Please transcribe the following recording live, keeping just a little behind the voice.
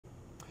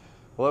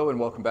Hello and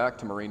welcome back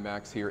to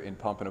MarineMax here in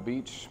Pompano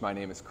Beach. My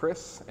name is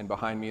Chris, and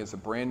behind me is a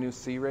brand new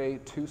Sea Ray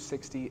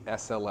 260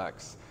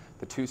 SLX.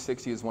 The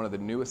 260 is one of the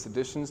newest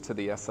additions to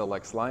the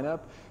SLX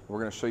lineup. We're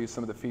going to show you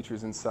some of the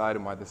features inside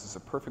and why this is a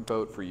perfect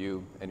boat for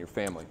you and your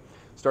family.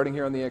 Starting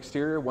here on the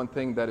exterior, one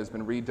thing that has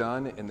been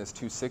redone in this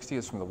 260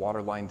 is from the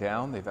waterline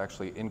down. They've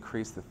actually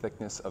increased the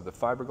thickness of the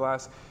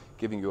fiberglass,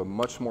 giving you a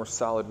much more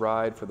solid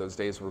ride for those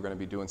days where we're going to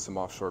be doing some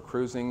offshore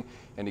cruising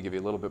and to give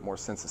you a little bit more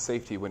sense of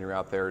safety when you're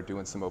out there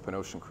doing some open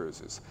ocean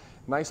cruises.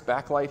 Nice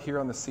backlight here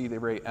on the Sea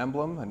Ray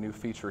emblem, a new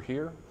feature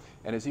here.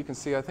 And as you can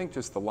see, I think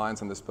just the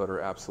lines on this boat are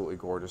absolutely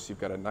gorgeous. You've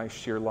got a nice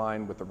sheer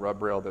line with the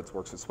rub rail that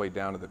works its way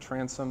down to the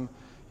transom.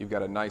 You've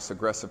got a nice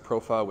aggressive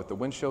profile with the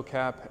windshield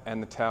cap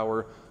and the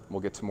tower. We'll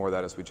get to more of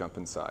that as we jump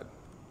inside.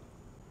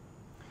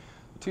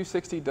 The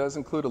 260 does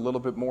include a little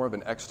bit more of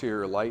an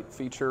exterior light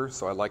feature,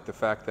 so I like the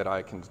fact that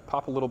I can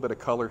pop a little bit of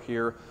color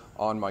here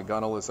on my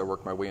gunnel as I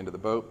work my way into the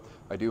boat.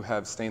 I do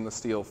have stainless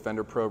steel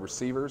Fender Pro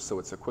receivers, so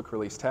it's a quick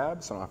release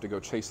tab, so I don't have to go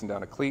chasing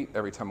down a cleat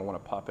every time I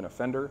want to pop in a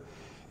fender.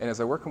 And as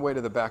I work my way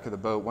to the back of the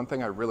boat, one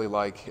thing I really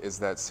like is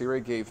that Sea Ray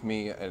gave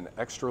me an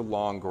extra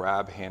long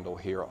grab handle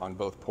here on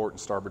both port and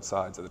starboard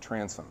sides of the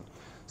transom.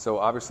 So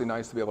obviously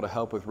nice to be able to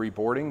help with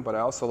reboarding, but I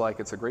also like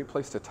it's a great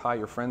place to tie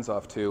your friends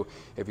off to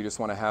if you just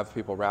want to have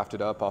people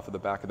rafted up off of the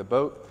back of the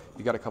boat.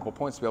 You got a couple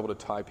points to be able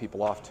to tie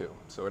people off to,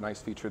 so a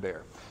nice feature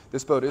there.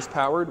 This boat is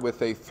powered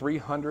with a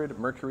 300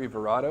 Mercury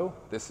Verado.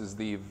 This is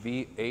the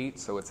V8,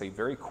 so it's a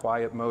very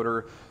quiet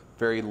motor,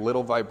 very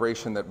little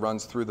vibration that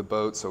runs through the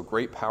boat, so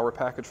great power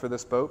package for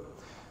this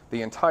boat.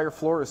 The entire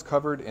floor is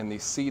covered in the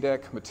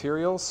SeaDek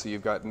materials, so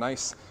you've got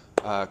nice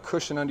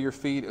cushion under your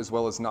feet as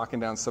well as knocking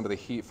down some of the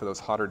heat for those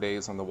hotter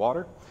days on the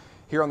water.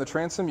 Here on the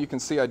transom you can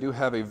see I do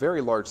have a very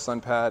large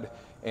sun pad,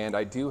 and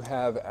I do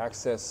have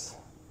access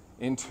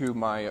into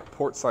my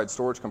port side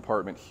storage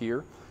compartment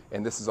here,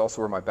 and this is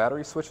also where my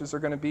battery switches are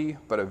going to be,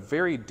 but a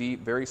very deep,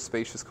 very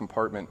spacious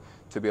compartment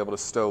to be able to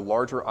stow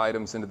larger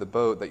items into the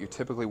boat that you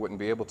typically wouldn't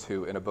be able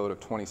to in a boat of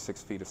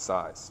 26 feet of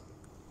size.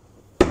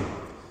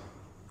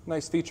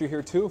 Nice feature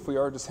here too, if we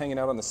are just hanging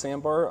out on the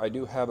sandbar, I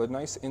do have a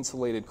nice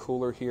insulated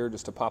cooler here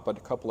just to pop a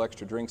couple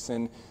extra drinks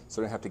in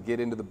so I don't have to get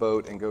into the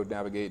boat and go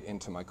navigate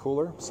into my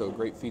cooler, so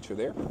great feature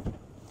there.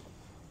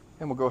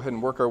 And we'll go ahead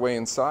and work our way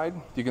inside.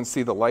 You can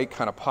see the light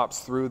kind of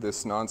pops through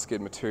this non-skid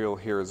material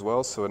here as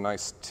well, so a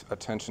nice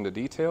attention to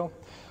detail.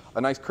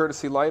 A nice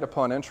courtesy light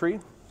upon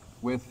entry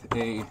with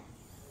a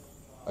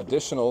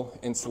additional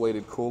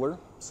insulated cooler,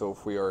 so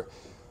if we are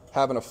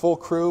having a full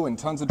crew and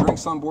tons of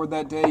drinks on board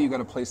that day, you got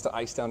a place to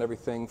ice down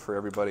everything for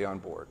everybody on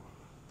board.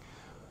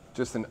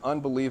 Just an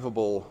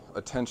unbelievable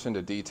attention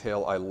to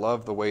detail. I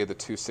love the way the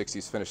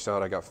 260's finished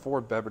out. I got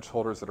 4 beverage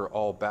holders that are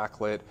all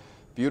backlit,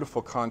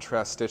 beautiful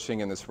contrast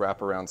stitching in this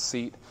wraparound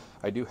seat.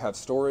 I do have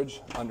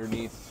storage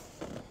underneath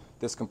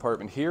this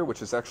compartment here,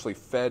 which is actually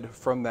fed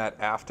from that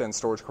aft end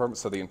storage compartment,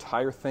 so the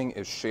entire thing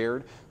is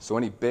shared, so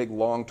any big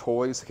long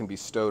toys can be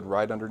stowed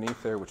right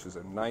underneath there, which is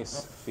a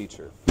nice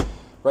feature.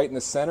 Right in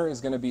the center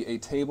is going to be a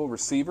table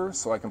receiver,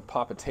 so I can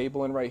pop a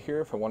table in right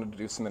here if I wanted to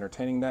do some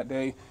entertaining that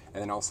day.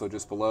 And then also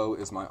just below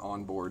is my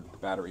onboard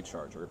battery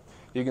charger.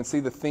 You can see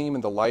the theme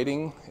and the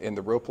lighting and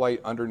the rope light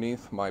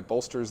underneath my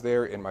bolsters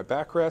there in my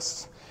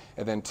backrests.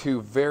 And then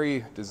 2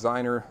 very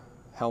designer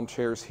helm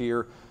chairs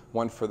here,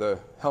 one for the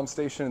helm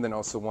station and then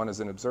also one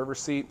as an observer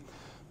seat.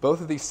 Both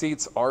of these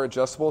seats are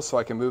adjustable, so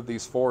I can move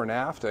these fore and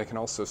aft. I can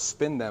also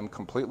spin them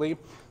completely.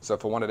 So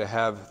if I wanted to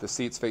have the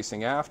seats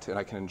facing aft and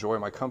I can enjoy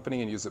my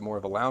company and use it more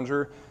of a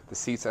lounger, the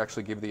seats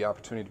actually give you the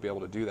opportunity to be able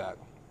to do that.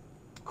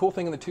 Cool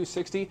thing in the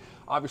 260,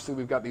 obviously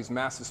we've got these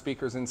massive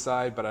speakers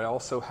inside, but I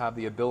also have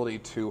the ability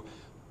to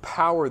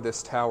power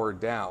this tower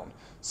down.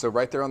 So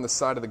right there on the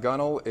side of the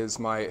gunnel is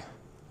my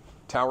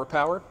tower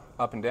power,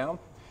 up and down.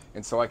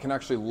 And so I can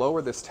actually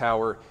lower this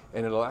tower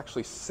and it'll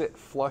actually sit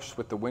flush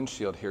with the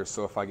windshield here.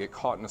 So if I get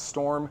caught in a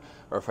storm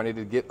or if I need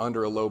to get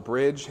under a low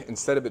bridge,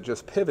 instead of it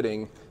just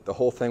pivoting, the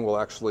whole thing will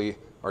actually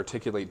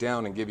articulate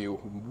down and give you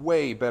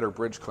way better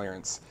bridge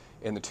clearance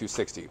in the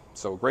 260.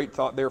 So great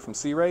thought there from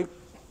Sea Ray.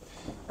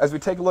 As we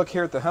take a look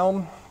here at the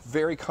helm,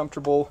 very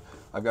comfortable.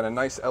 I've got a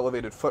nice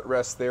elevated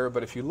footrest there,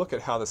 but if you look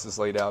at how this is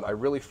laid out, I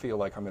really feel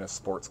like I'm in a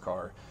sports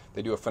car.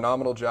 They do a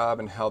phenomenal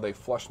job in how they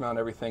flush mount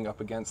everything up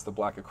against the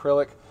black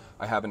acrylic.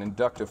 I have an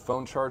inductive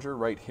phone charger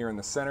right here in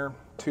the center,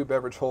 2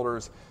 beverage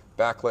holders,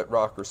 backlit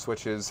rocker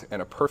switches,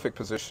 and a perfect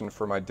position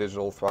for my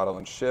digital throttle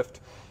and shift.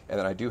 And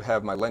then I do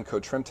have my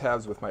Lenco trim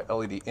tabs with my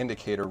LED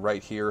indicator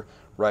right here,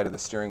 right at the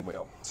steering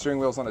wheel. Steering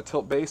wheel's on a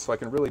tilt base, so I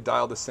can really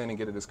dial this in and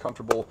get it as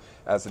comfortable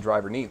as the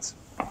driver needs.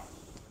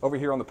 Over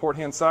here on the port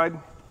hand side,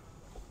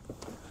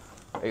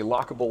 a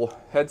lockable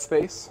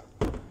headspace.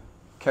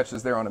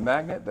 Catches there on a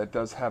magnet that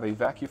does have a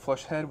vacuum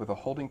flush head with a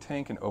holding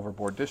tank and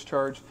overboard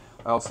discharge.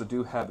 I also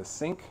do have a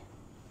sink,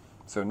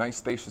 so nice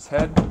spacious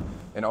head,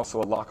 and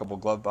also a lockable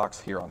glove box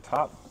here on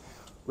top.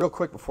 Real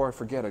quick before I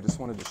forget, I just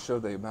wanted to show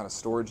the amount of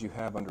storage you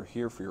have under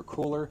here for your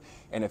cooler,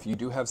 and if you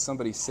do have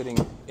somebody sitting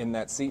in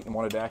that seat and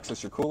wanted to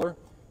access your cooler,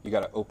 you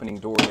got an opening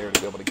door there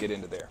to be able to get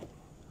into there.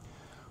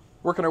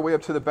 Working our way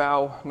up to the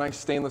bow, nice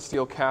stainless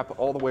steel cap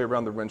all the way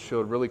around the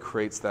windshield, really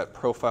creates that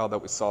profile that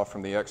we saw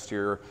from the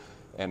exterior,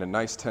 and a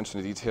nice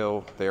attention to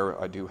detail.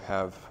 There I do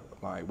have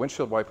my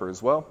windshield wiper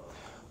as well.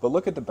 But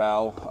look at the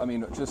bow. I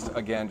mean, just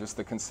again, just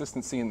the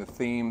consistency in the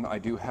theme. I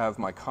do have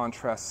my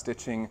contrast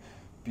stitching,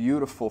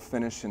 beautiful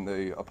finish in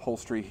the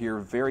upholstery here,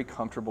 very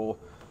comfortable.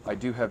 I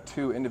do have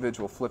 2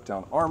 individual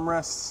flip-down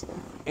armrests,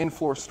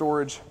 in-floor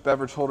storage,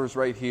 beverage holders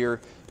right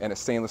here, and a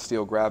stainless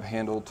steel grab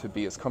handle to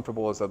be as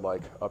comfortable as I'd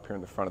like up here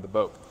in the front of the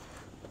boat.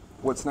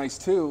 What's nice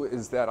too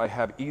is that I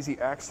have easy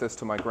access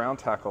to my ground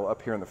tackle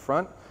up here in the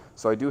front.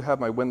 So I do have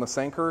my windlass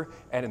anchor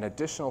and an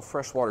additional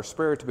freshwater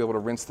sprayer to be able to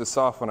rinse this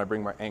off when I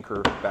bring my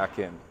anchor back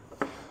in.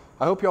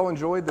 I hope you all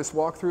enjoyed this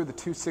walkthrough of the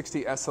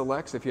 260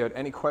 SLX. If you had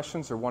any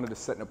questions or wanted to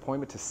set an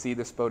appointment to see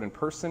this boat in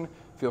person,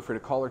 feel free to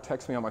call or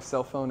text me on my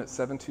cell phone at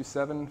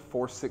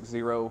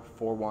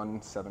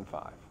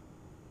 727-460-4175.